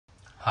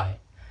Hi,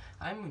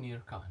 I'm Muneer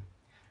Khan,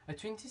 a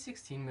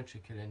 2016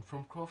 matriculant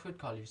from Crawford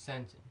College,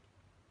 Santon.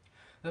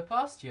 The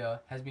past year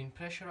has been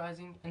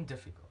pressurizing and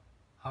difficult.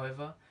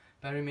 However,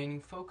 by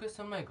remaining focused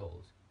on my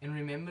goals and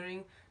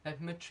remembering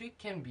that matric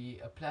can be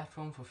a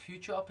platform for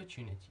future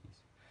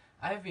opportunities,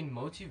 I have been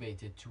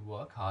motivated to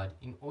work hard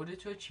in order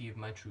to achieve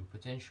my true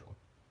potential.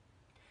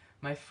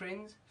 My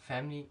friends,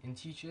 family, and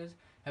teachers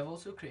have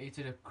also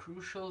created a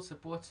crucial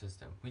support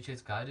system which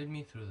has guided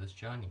me through this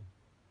journey.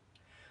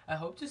 I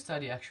hope to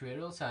study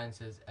actuarial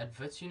sciences at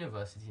Wits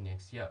University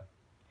next year.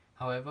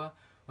 However,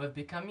 with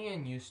becoming a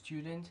new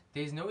student,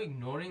 there is no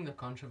ignoring the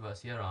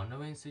controversy around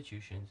our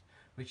institutions,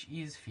 which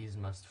is fees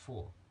must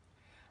fall.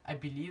 I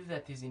believe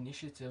that these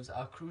initiatives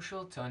are a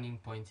crucial turning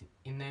point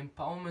in the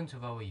empowerment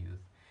of our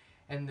youth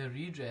and the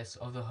redress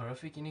of the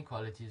horrific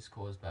inequalities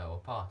caused by our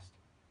past.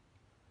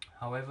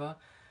 However,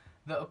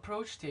 the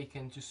approach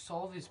taken to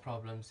solve these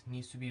problems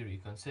needs to be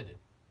reconsidered.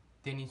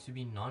 There needs to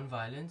be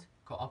non-violent,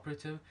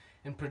 cooperative,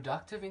 and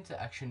productive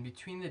interaction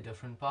between the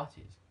different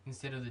parties,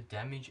 instead of the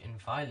damage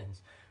and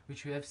violence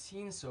which we have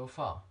seen so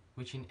far,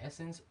 which in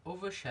essence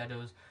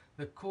overshadows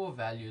the core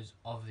values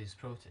of these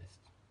protests.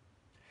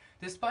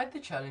 Despite the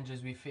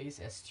challenges we face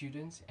as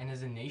students and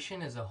as a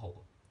nation as a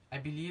whole, I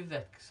believe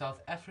that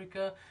South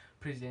Africa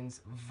presents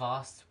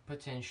vast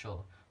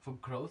potential for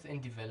growth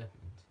and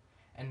development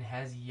and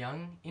has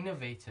young,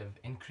 innovative,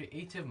 and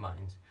creative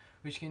minds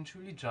which can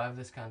truly drive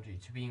this country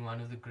to being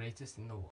one of the greatest in the world.